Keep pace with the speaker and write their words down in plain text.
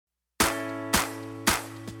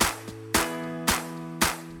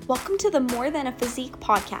Welcome to the More Than a Physique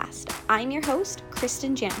podcast. I'm your host,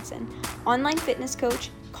 Kristen Jansen, online fitness coach,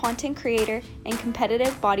 content creator, and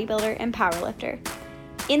competitive bodybuilder and powerlifter.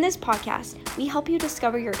 In this podcast, we help you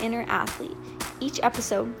discover your inner athlete. Each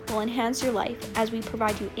episode will enhance your life as we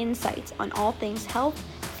provide you insights on all things health,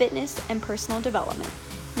 fitness, and personal development.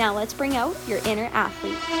 Now let's bring out your inner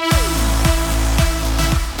athlete.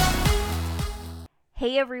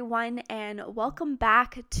 Hey everyone, and welcome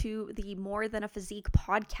back to the More Than a Physique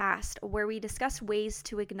podcast, where we discuss ways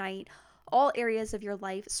to ignite all areas of your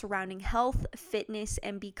life surrounding health, fitness,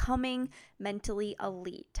 and becoming mentally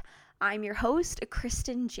elite. I'm your host,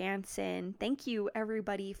 Kristen Jansen. Thank you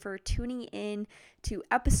everybody for tuning in to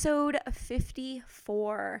episode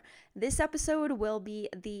 54. This episode will be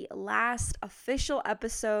the last official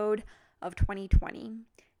episode of 2020.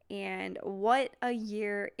 And what a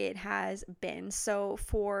year it has been. So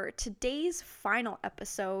for today's final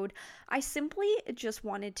episode, I simply just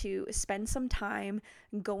wanted to spend some time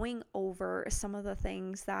going over some of the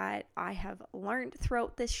things that I have learned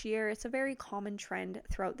throughout this year. It's a very common trend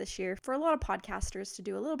throughout this year for a lot of podcasters to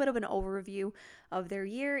do a little bit of an overview of their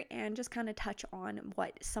year and just kind of touch on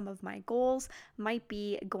what some of my goals might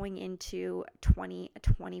be going into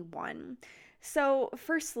 2021. So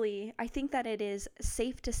firstly, I think that it is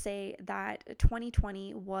safe to say that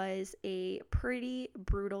 2020 was a pretty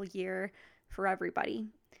brutal year for everybody.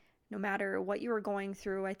 No matter what you were going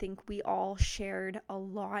through, I think we all shared a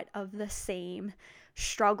lot of the same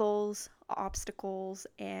struggles, obstacles,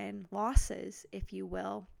 and losses, if you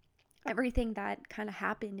will. Everything that kind of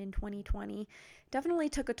happened in 2020 definitely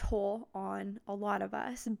took a toll on a lot of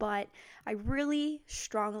us, but I really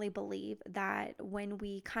strongly believe that when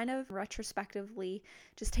we kind of retrospectively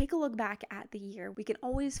just take a look back at the year, we can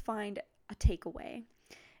always find a takeaway.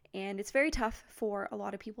 And it's very tough for a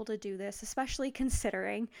lot of people to do this, especially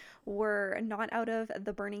considering we're not out of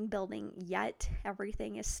the burning building yet.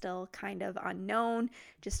 Everything is still kind of unknown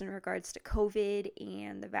just in regards to COVID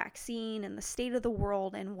and the vaccine and the state of the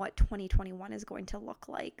world and what 2021 is going to look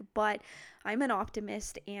like. But I'm an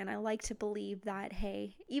optimist, and I like to believe that,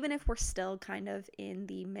 hey, even if we're still kind of in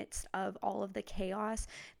the midst of all of the chaos,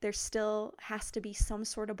 there still has to be some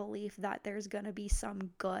sort of belief that there's going to be some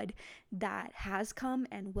good that has come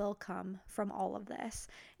and will come from all of this.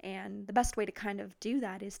 And the best way to kind of do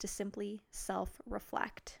that is to simply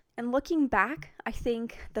self-reflect. And looking back, I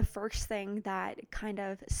think the first thing that kind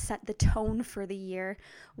of set the tone for the year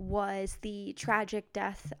was the tragic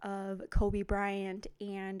death of Kobe Bryant.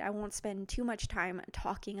 And I won't spend too much time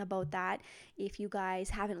talking about that. If you guys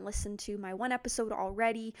haven't listened to my one episode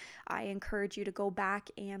already, I encourage you to go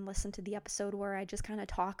back and listen to the episode where I just kind of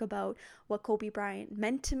talk about what Kobe Bryant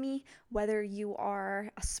meant to me. Whether you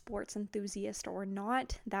are a sports enthusiast or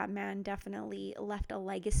not, that man definitely left a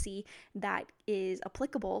legacy that is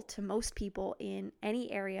applicable to most people in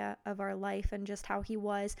any area of our life, and just how he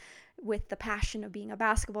was with the passion of being a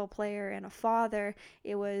basketball player and a father.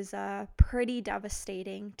 It was pretty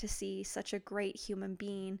devastating to see such a great human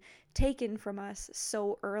being taken from us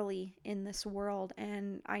so early in this world.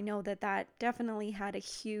 And I know that that definitely had a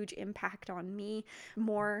huge impact on me,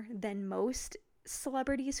 more than most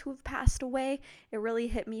celebrities who have passed away. It really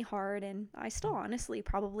hit me hard, and I still honestly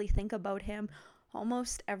probably think about him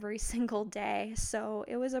almost every single day. So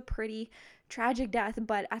it was a pretty tragic death,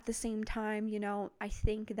 but at the same time, I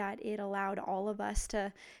think that it allowed all of us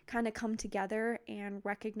to kind of come together and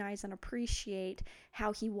recognize and appreciate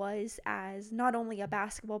how he was as not only a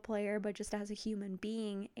basketball player, but just as a human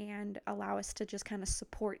being, and allow us to just kind of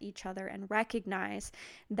support each other and recognize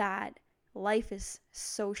that life is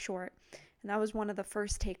so short. And that was one of the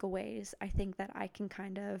first takeaways I think that I can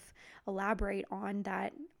kind of elaborate on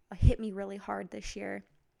that hit me really hard this year,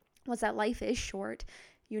 was that life is short.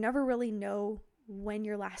 You never really know when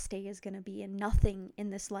your last day is going to be, and nothing in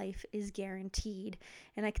this life is guaranteed.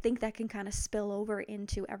 And I think that can kind of spill over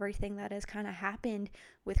into everything that has kind of happened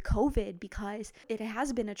with COVID, because it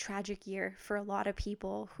has been a tragic year for a lot of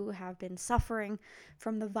people who have been suffering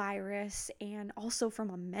from the virus, and also from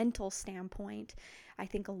a mental standpoint. I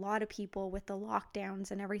think a lot of people with the lockdowns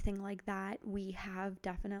and everything like that, we have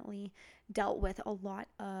definitely dealt with a lot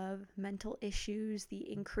of mental issues.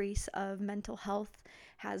 The increase of mental health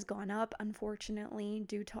has gone up, unfortunately,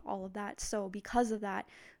 due to all of that. So because of that,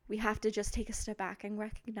 we have to just take a step back and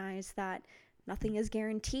recognize that nothing is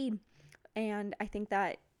guaranteed. And I think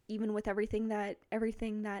that even with everything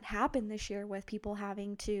that happened this year, with people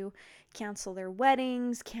having to cancel their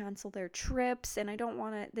weddings, cancel their trips, and I don't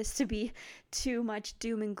want this to be too much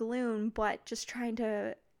doom and gloom, but just trying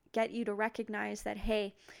to get you to recognize that,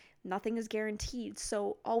 hey, nothing is guaranteed.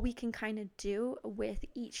 So all we can kind of do with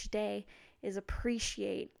each day is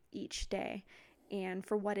appreciate each day and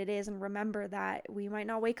for what it is, and remember that we might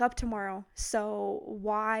not wake up tomorrow. So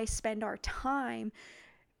why spend our time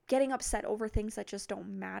getting upset over things that just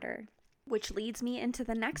don't matter? Which leads me into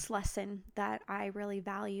the next lesson that I really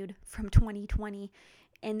valued from 2020,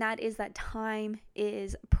 and that is that time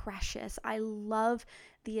is precious. I love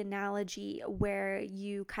the analogy where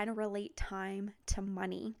you kind of relate time to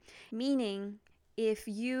money, meaning if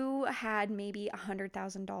you had maybe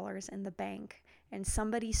 $100,000 in the bank and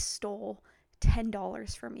somebody stole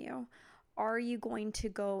 $10 from you, are you going to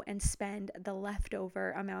go and spend the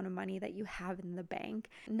leftover amount of money that you have in the bank,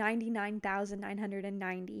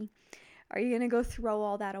 99,990? Are you going to go throw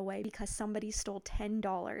all that away because somebody stole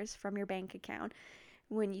 $10 from your bank account?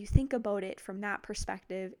 When you think about it from that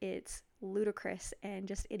perspective, it's ludicrous and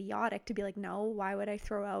just idiotic to be like, no, why would I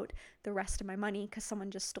throw out the rest of my money because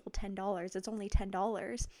someone just stole $10? It's only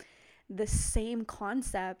 $10. The same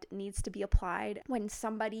concept needs to be applied when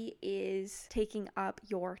somebody is taking up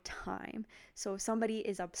your time. So if somebody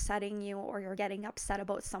is upsetting you or you're getting upset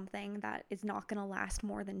about something that is not going to last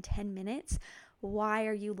more than 10 minutes, why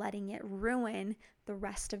are you letting it ruin the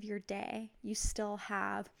rest of your day? You still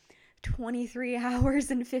have 23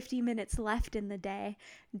 hours and 50 minutes left in the day.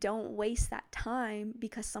 Don't waste that time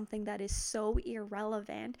because something that is so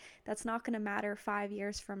irrelevant, that's not going to matter 5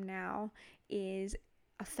 years from now, is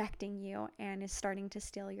affecting you and is starting to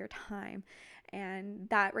steal your time. And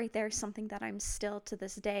that right there is something that I'm still to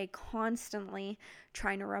this day constantly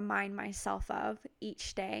trying to remind myself of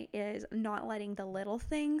each day, is not letting the little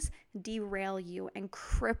things derail you and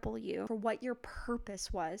cripple you for what your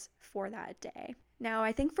purpose was for that day. Now,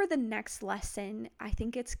 I think for the next lesson, I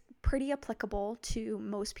think it's pretty applicable to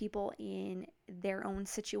most people in their own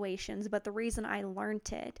situations, but the reason I learned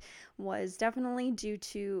it was definitely due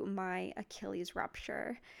to my Achilles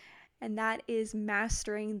rupture, and that is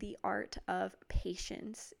mastering the art of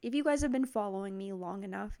patience. If you guys have been following me long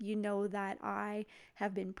enough, you know that I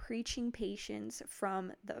have been preaching patience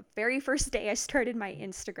from the very first day I started my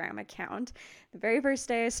Instagram account. The very first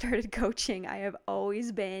day I started coaching, I have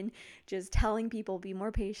always been just telling people, be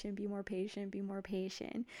more patient, be more patient, be more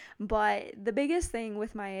patient. But the biggest thing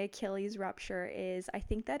with my Achilles rupture is I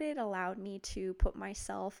think that it allowed me to put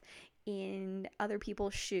myself in other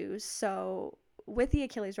people's shoes. So with the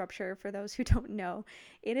Achilles rupture, for those who don't know,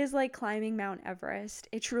 it is like climbing Mount Everest.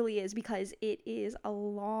 It truly is, because it is a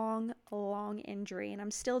long, long injury, and I'm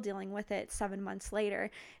still dealing with it 7 months later.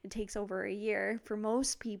 It takes over a year for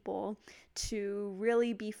most people to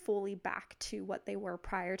really be fully back to what they were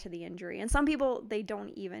prior to the injury. And some people, they don't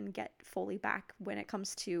even get fully back when it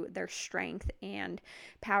comes to their strength and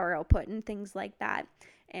power output and things like that.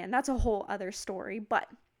 And that's a whole other story, but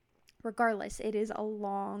regardless, it is a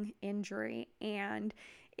long injury, and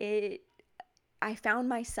I found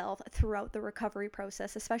myself throughout the recovery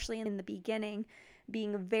process, especially in the beginning,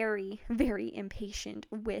 being very, very impatient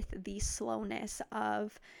with the slowness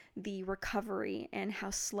of the recovery and how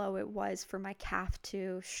slow it was for my calf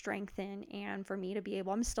to strengthen and for me to be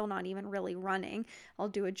able, I'm still not even really running. I'll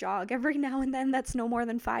do a jog every now and then. That's no more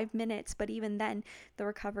than 5 minutes, but even then, the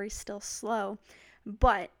recovery is still slow.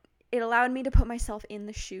 But it allowed me to put myself in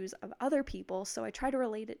the shoes of other people. So I try to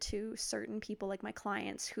relate it to certain people, like my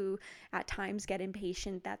clients, who at times get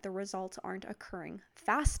impatient that the results aren't occurring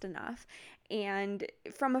fast enough. And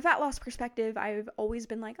from a fat loss perspective, I've always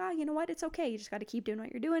been like, you know what? It's okay. You just got to keep doing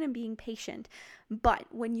what you're doing and being patient. But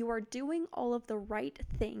when you are doing all of the right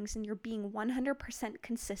things and you're being 100%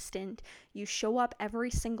 consistent, you show up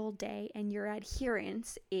every single day and your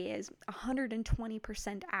adherence is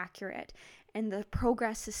 120% accurate, and the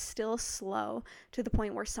progress is still slow to the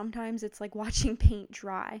point where sometimes it's like watching paint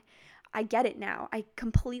dry. I get it now. I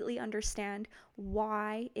completely understand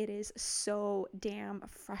why it is so damn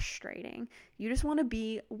frustrating. You just want to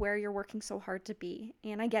be where you're working so hard to be.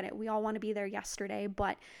 And I get it. We all want to be there yesterday,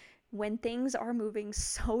 but when things are moving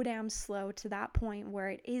so damn slow to that point where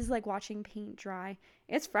it is like watching paint dry,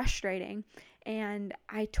 it's frustrating. And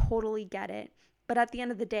I totally get it. But at the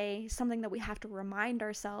end of the day, something that we have to remind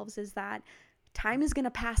ourselves is that time is going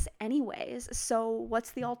to pass anyways. So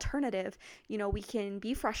what's the alternative? You know, we can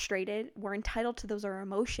be frustrated. We're entitled to those, our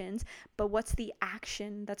emotions, but what's the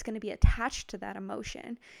action that's going to be attached to that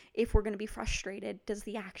emotion? If we're going to be frustrated, does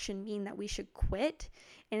the action mean that we should quit?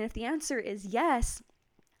 And if the answer is yes,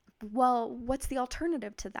 well, what's the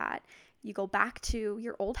alternative to that? You go back to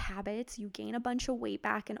your old habits, you gain a bunch of weight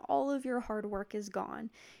back, and all of your hard work is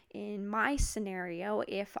gone. In my scenario,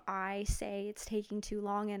 if I say it's taking too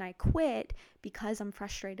long and I quit because I'm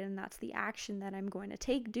frustrated and that's the action that I'm going to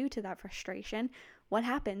take due to that frustration, what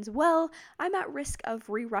happens? Well, I'm at risk of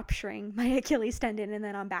re-rupturing my Achilles tendon, and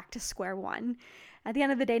then I'm back to square one. At the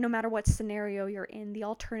end of the day, no matter what scenario you're in, the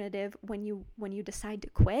alternative when you decide to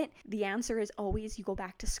quit, the answer is always you go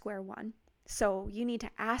back to square one. So you need to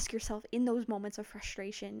ask yourself in those moments of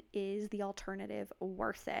frustration, is the alternative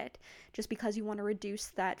worth it? Just because you want to reduce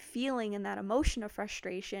that feeling and that emotion of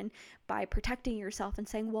frustration by protecting yourself and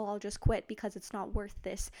saying, well, I'll just quit because it's not worth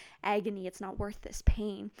this agony, it's not worth this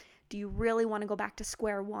pain. Do you really want to go back to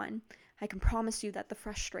square one? I can promise you that the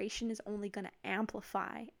frustration is only going to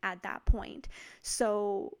amplify at that point.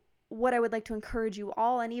 So what I would like to encourage you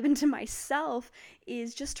all, and even to myself,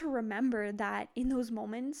 is just to remember that in those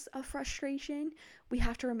moments of frustration, we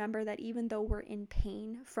have to remember that even though we're in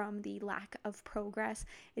pain from the lack of progress,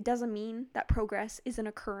 it doesn't mean that progress isn't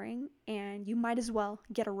occurring, and you might as well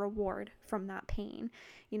get a reward from that pain.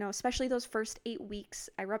 Especially those first 8 weeks.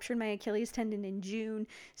 I ruptured my Achilles tendon in June,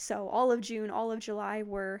 so all of June, all of July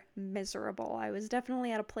were miserable. I was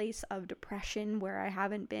definitely at a place of depression where I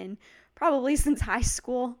haven't been probably since high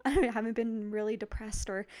school. I haven't been really depressed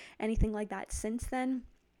or anything like that since then.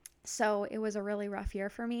 So it was a really rough year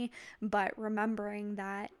for me, but remembering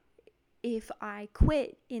that if I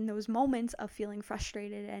quit in those moments of feeling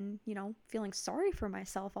frustrated and, feeling sorry for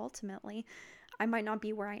myself ultimately, I might not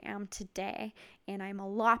be where I am today, and I'm a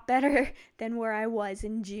lot better than where I was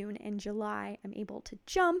in June and July. I'm able to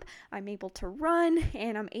jump, I'm able to run,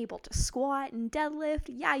 and I'm able to squat and deadlift.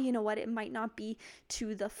 Yeah, you know what? It might not be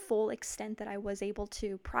to the full extent that I was able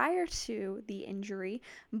to prior to the injury,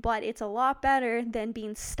 but it's a lot better than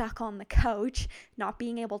being stuck on the couch, not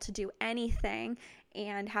being able to do anything,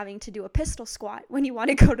 and having to do a pistol squat when you want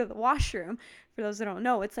to go to the washroom. For those that don't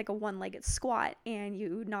know, it's like a one-legged squat, and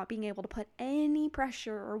you not being able to put any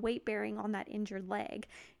pressure or weight bearing on that injured leg.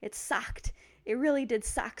 It sucked. It really did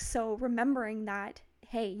suck. So remembering that,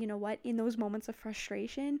 hey, you know what? In those moments of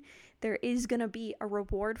frustration, there is going to be a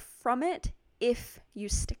reward from it if you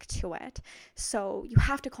stick to it. So you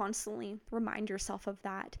have to constantly remind yourself of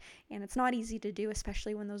that. And it's not easy to do,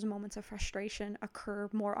 especially when those moments of frustration occur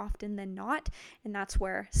more often than not. And that's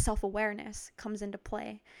where self-awareness comes into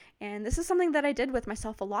play. And this is something that I did with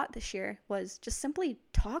myself a lot this year, was just simply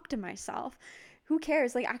talk to myself. Who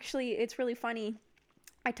cares? Actually, it's really funny.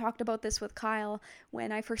 I talked about this with Kyle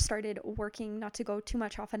when I first started working, not to go too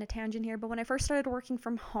much off on a tangent here, but when I first started working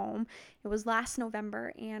from home, it was last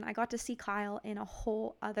November, and I got to see Kyle in a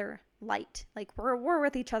whole other light. We're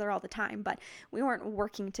with each other all the time, but we weren't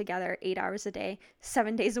working together 8 hours a day,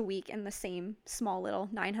 7 days a week in the same small little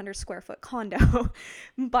 900 square foot condo.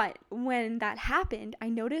 But when that happened, I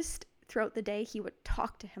noticed throughout the day he would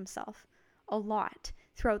talk to himself a lot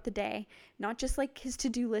throughout the day, not just his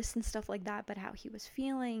to-do list and stuff like that, but how he was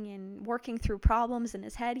feeling and working through problems in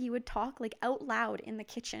his head. He would talk out loud in the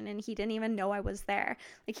kitchen, and he didn't even know I was there.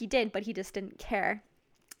 He did, but he just didn't care.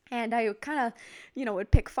 And I kind of,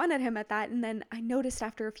 would pick fun at him at that. And then I noticed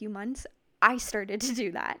after a few months, I started to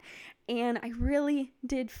do that. And I really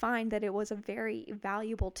did find that it was a very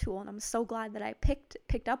valuable tool. And I'm so glad that I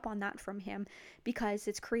picked up on that from him, because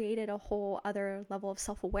it's created a whole other level of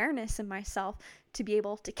self-awareness in myself to be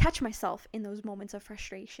able to catch myself in those moments of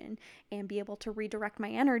frustration and be able to redirect my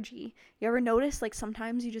energy. You ever notice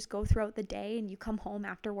sometimes you just go throughout the day and you come home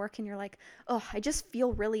after work and you're like, oh, I just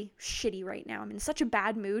feel really shitty right now. I'm in such a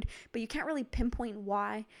bad mood, but you can't really pinpoint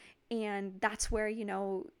why. And that's where,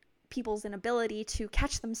 people's inability to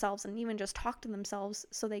catch themselves and even just talk to themselves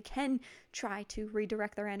so they can try to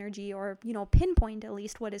redirect their energy, or pinpoint at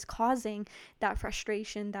least what is causing that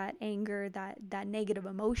frustration, that anger, that negative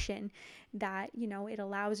emotion, that it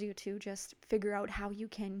allows you to just figure out how you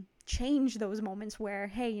can change those moments where,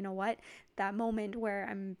 hey, you know what, that moment where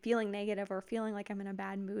I'm feeling negative or feeling like I'm in a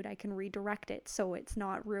bad mood, I can redirect it so it's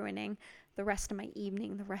not ruining the rest of my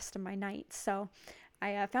evening, the rest of my night. So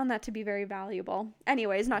I found that to be very valuable.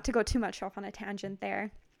 Anyways, not to go too much off on a tangent there.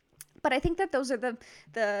 But I think that those are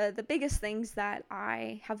the biggest things that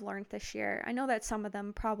I have learned this year. I know that some of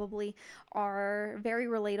them probably are very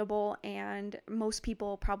relatable, and most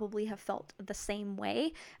people probably have felt the same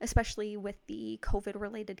way, especially with the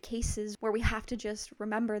COVID-related cases, where we have to just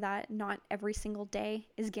remember that not every single day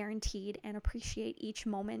is guaranteed, and appreciate each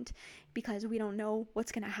moment, because we don't know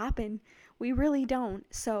what's going to happen. We really don't.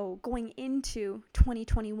 So going into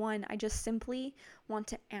 2021, I just simply want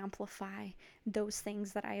to amplify those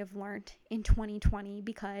things that I have learned in 2020,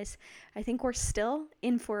 because I think we're still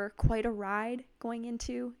in for quite a ride going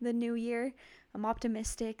into the new year. I'm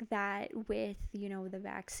optimistic that with, the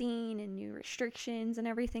vaccine and new restrictions and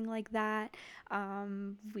everything like that,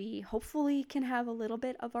 we hopefully can have a little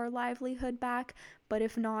bit of our livelihood back. But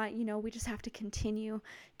if not, we just have to continue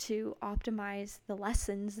to optimize the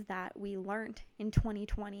lessons that we learned in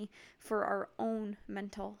 2020 for our own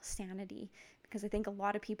mental sanity. Because I think a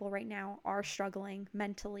lot of people right now are struggling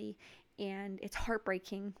mentally, and it's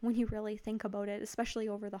heartbreaking when you really think about it, especially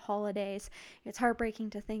over the holidays. It's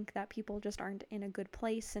heartbreaking to think that people just aren't in a good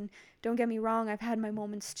place. And don't get me wrong, I've had my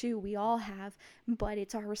moments too. We all have. But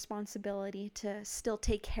it's our responsibility to still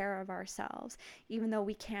take care of ourselves. Even though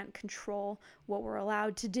we can't control what we're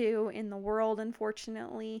allowed to do in the world,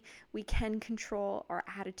 unfortunately, we can control our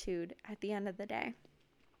attitude at the end of the day.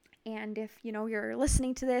 And if, you're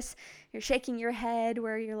listening to this, you're shaking your head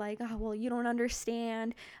where you're like, oh, well, you don't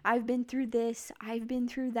understand. I've been through this. I've been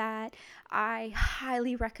through that. I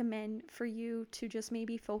highly recommend for you to just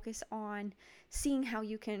maybe focus on seeing how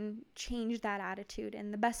you can change that attitude.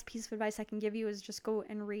 And the best piece of advice I can give you is just go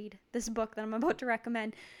and read this book that I'm about to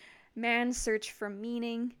recommend, Man's Search for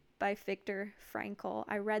Meaning by Viktor Frankl.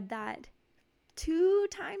 I read that 2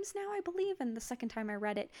 times now, I believe. And the second time I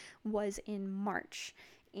read it was in March.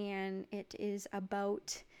 And it is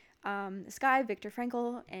about this guy, Viktor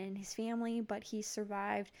Frankl, and his family, but he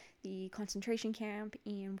survived the concentration camp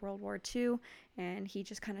in World War II, and he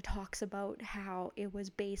just kind of talks about how it was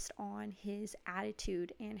based on his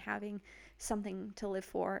attitude and having something to live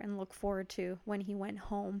for and look forward to when he went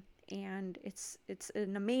home. And it's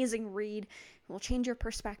an amazing read. It will change your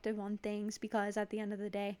perspective on things, because at the end of the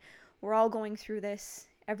day, we're all going through this.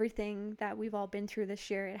 Everything that we've all been through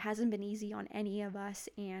this year, it hasn't been easy on any of us.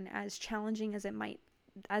 And as challenging as it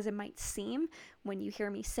might seem when you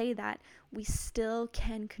hear me say that, we still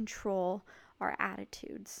can control our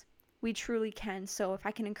attitudes. We truly can. So if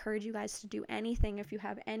I can encourage you guys to do anything, if you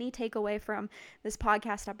have any takeaway from this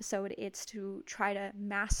podcast episode, it's to try to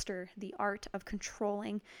master the art of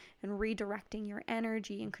controlling and redirecting your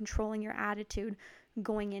energy and controlling your attitude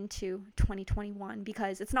going into 2021,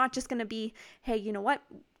 because it's not just going to be, hey, you know what,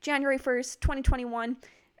 January 1st, 2021,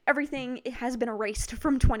 everything has been erased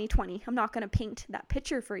from 2020. I'm not going to paint that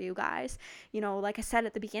picture for you guys. Like I said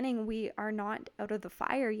at the beginning, we are not out of the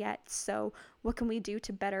fire yet. So what can we do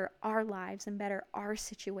to better our lives and better our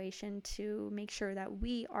situation to make sure that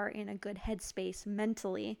we are in a good headspace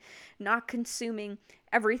mentally, not consuming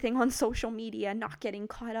everything on social media, not getting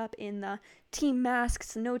caught up in the team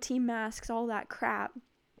masks, no team masks, all that crap.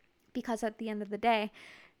 Because at the end of the day,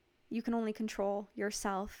 you can only control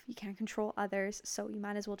yourself. You can't control others. So you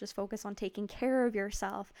might as well just focus on taking care of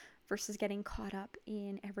yourself versus getting caught up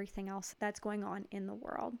in everything else that's going on in the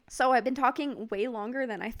world. So I've been talking way longer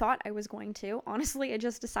than I thought I was going to. Honestly, I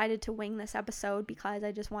just decided to wing this episode because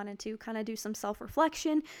I just wanted to kind of do some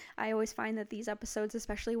self-reflection. I always find that these episodes,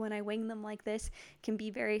 especially when I wing them like this, can be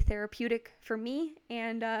very therapeutic for me.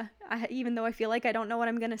 And even though I feel like I don't know what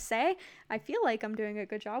I'm going to say, I feel like I'm doing a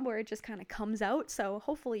good job where it just kind of comes out. So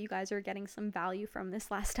hopefully you guys are getting some value from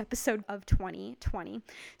this last episode of 2020.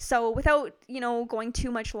 So without, going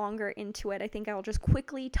too much longer into it, I think I'll just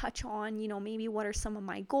quickly touch on, maybe what are some of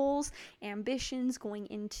my goals, ambitions going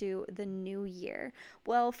into the new year.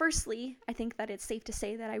 Well, firstly, I think that it's safe to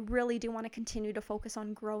say that I really do want to continue to focus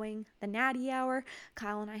on growing the Natty Hour.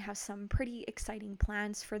 Kyle and I have some pretty exciting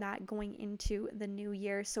plans for that going into the new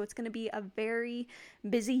year. So it's going to be a very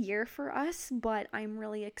busy year for us, but I'm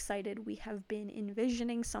really excited. We have been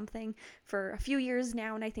envisioning something for a few years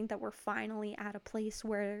now, and I think that we're finally at a place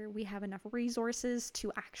where we have enough resources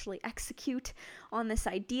to actually execute on this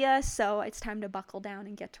idea. So it's time to buckle down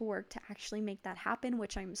and get to work to actually make that happen,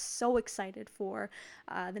 which I'm so excited for.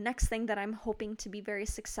 The next thing that I'm hoping to be very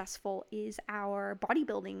successful is our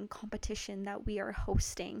bodybuilding competition that we are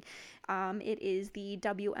hosting. It is the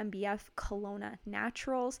WMBF Kelowna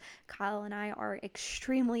Naturals. Kyle and I are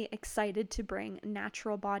extremely excited to bring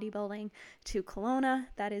natural bodybuilding to Kelowna.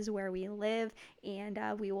 That is where we live, and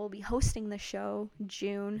we will be hosting the show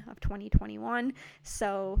June of 2021.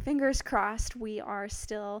 So fingers crossed, we are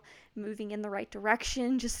still moving in the right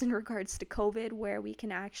direction just in regards to COVID, where we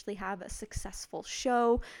can actually have a successful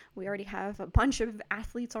show. We already have a bunch of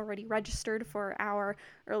athletes already registered for our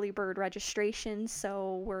early bird registration,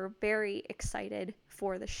 so we're very excited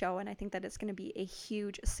for the show, and I think that it's going to be a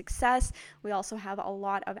huge success. We also have a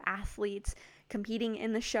lot of athletes competing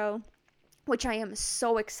in the show, which I am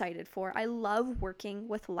so excited for. I love working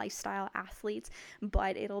with lifestyle athletes,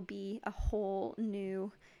 but it'll be a whole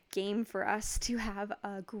new game for us to have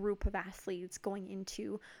a group of athletes going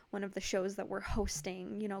into one of the shows that we're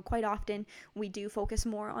hosting. You know, quite often we do focus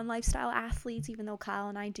more on lifestyle athletes, even though Kyle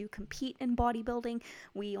and I do compete in bodybuilding.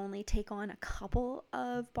 We only take on a couple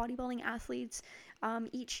of bodybuilding athletes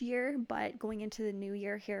each year, but going into the new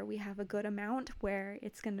year here, we have a good amount where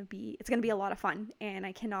it's gonna be a lot of fun, and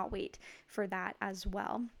I cannot wait for that as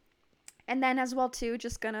well. And then as well too,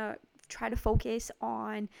 just gonna try to focus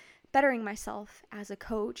on bettering myself as a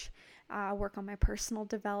coach, work on my personal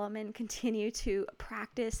development, continue to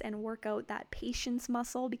practice and work out that patience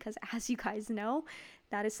muscle, because as you guys know,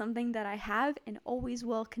 that is something that I have and always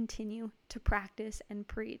will continue to practice and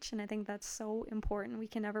preach. And I think that's so important. We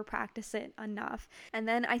can never practice it enough. And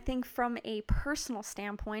then I think from a personal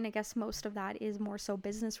standpoint, I guess most of that is more so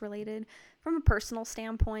business related. From a personal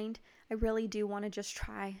standpoint, I really do want to just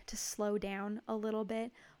try to slow down a little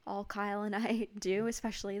bit. All Kyle and I do,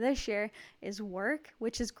 especially this year, is work,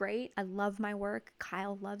 which is great. I love my work.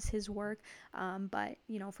 Kyle loves his work. But,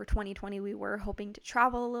 you know, for 2020, we were hoping to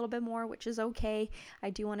travel a little bit more, which is okay. I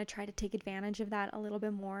do want to try to take advantage of that a little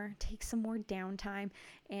bit more, take some more downtime.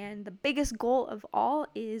 And the biggest goal of all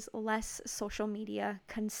is less social media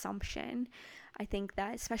consumption. I think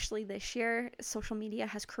that especially this year, social media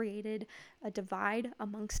has created a divide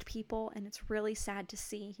amongst people, and it's really sad to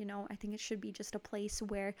see. You know, I think it should be just a place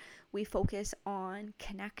where we focus on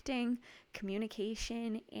connecting,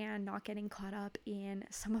 communication, and not getting caught up in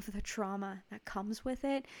some of the trauma that comes with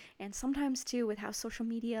it. And sometimes too, with how social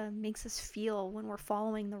media makes us feel when we're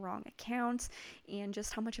following the wrong accounts, and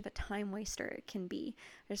just how much of a time waster it can be.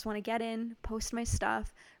 I just want to get in, post my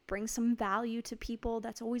stuff, bring some value to people.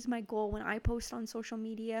 That's always my goal when I post on social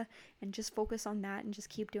media, and just focus on that and just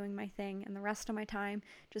keep doing my thing. And the rest of my time,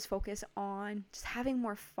 just focus on just having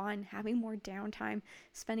more fun, having more downtime,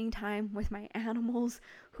 spending time with my animals.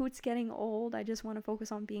 Hoot's getting old. I just want to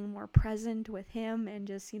focus on being more present with him and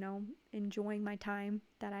just, you know, enjoying my time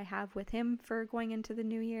that I have with him for going into the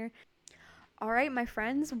new year. All right, my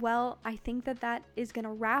friends. Well, I think that is going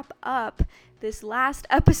to wrap up this last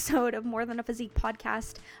episode of More Than a Physique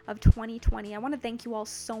podcast of 2020. I want to thank you all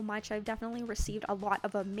so much. I've definitely received a lot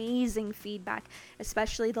of amazing feedback,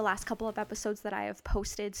 especially the last couple of episodes that I have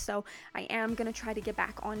posted. So I am going to try to get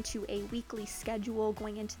back onto a weekly schedule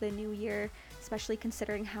going into the new year, especially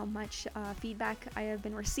considering how much feedback I have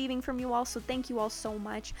been receiving from you all. So thank you all so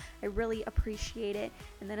much. I really appreciate it.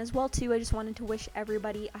 And then as well too, I just wanted to wish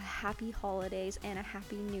everybody a happy holidays and a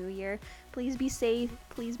happy new year. Please be safe,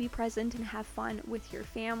 please be present, and have fun with your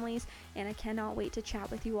families. And I cannot wait to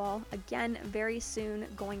chat with you all again very soon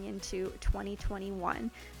going into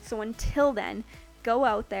 2021. So until then, go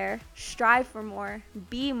out there, strive for more,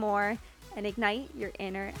 be more, and ignite your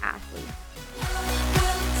inner athlete.